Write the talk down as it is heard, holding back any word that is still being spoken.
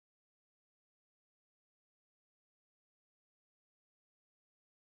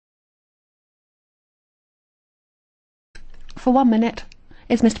for 1 minute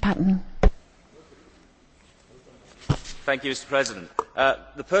is Mr. Batten. Thank you, Mr. President.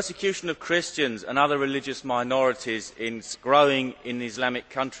 The persecution of Christians and other religious minorities is growing in Islamic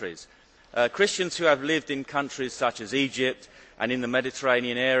countries. Christians who have lived in countries such as Egypt and in the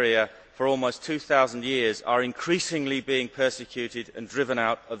Mediterranean area for almost 2,000 years are increasingly being persecuted and driven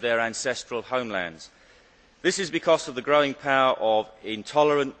out of their ancestral homelands. This is because of the growing power of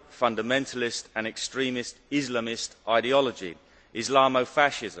intolerant, fundamentalist and extremist Islamist ideology,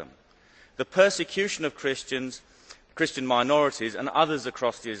 Islamofascism. The persecution of Christian minorities and others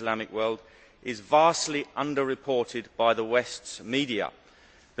across the Islamic world is vastly underreported by the West's media.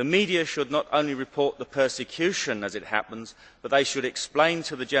 The media should not only report the persecution as it happens, but they should explain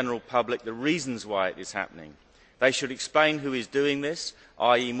to the general public the reasons why it is happening. They should explain who is doing this,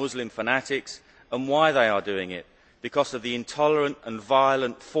 i.e. Muslim fanatics, and why they are doing it, because of the intolerant and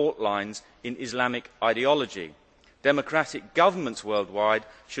violent fault lines in Islamic ideology. Democratic governments worldwide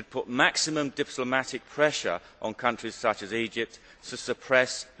should put maximum diplomatic pressure on countries such as Egypt to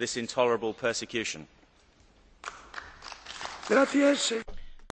suppress this intolerable persecution. Gracias.